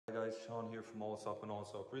guys, Sean here from Allsop and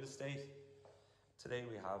Allsop Real Estate. Today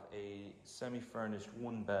we have a semi-furnished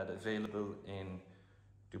one bed available in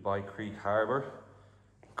Dubai Creek Harbour,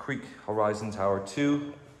 Creek Horizon Tower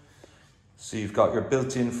 2. So you've got your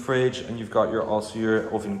built-in fridge and you've got also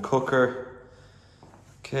your oven cooker.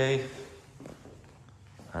 Okay.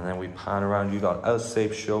 And then we pan around, you've got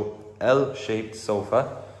L-shaped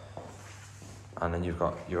sofa. And then you've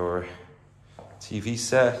got your TV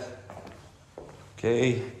set.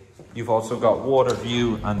 Okay, you've also got water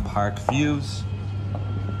view and park views.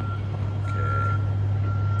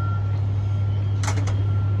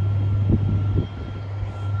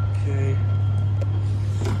 Okay.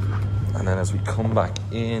 And then as we come back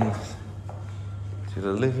in to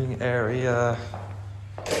the living area,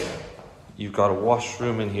 you've got a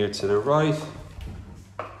washroom in here to the right.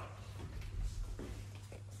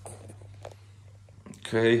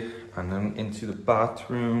 Okay, and then into the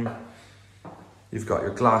bathroom. You've got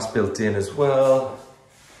your glass built in as well,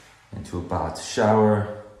 into a bath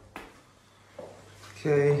shower.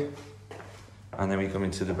 Okay, and then we come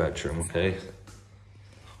into the bedroom, okay?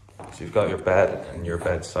 So you've got your bed and your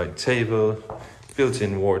bedside table,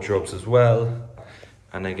 built-in wardrobes as well.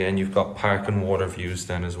 And again, you've got park and water views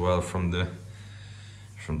then as well from the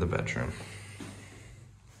bedroom.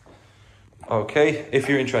 Okay, if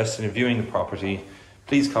you're interested in viewing the property,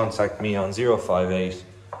 please contact me on 058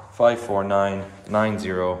 549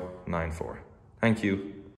 9094. Thank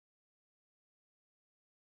you.